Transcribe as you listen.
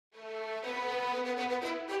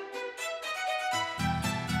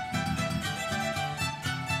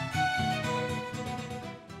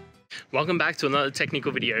Welcome back to another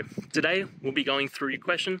technical video. Today, we'll be going through your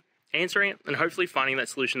question, answering it, and hopefully finding that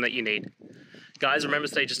solution that you need. Guys, remember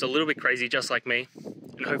to stay just a little bit crazy, just like me,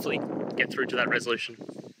 and hopefully get through to that resolution.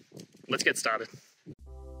 Let's get started.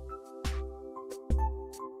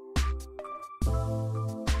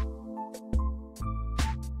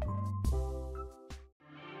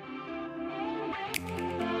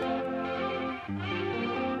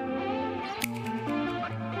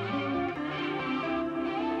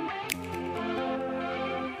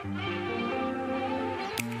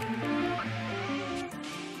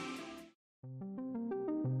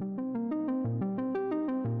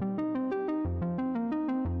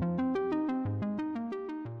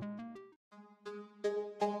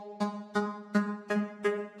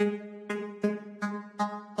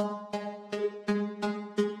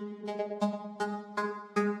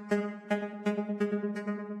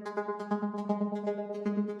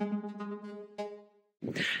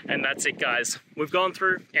 And that's it, guys. We've gone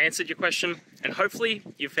through, answered your question, and hopefully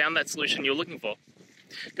you found that solution you're looking for.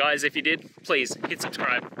 Guys, if you did, please hit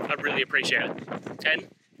subscribe. I'd really appreciate it. And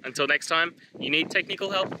until next time, you need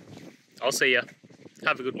technical help, I'll see ya.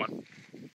 Have a good one.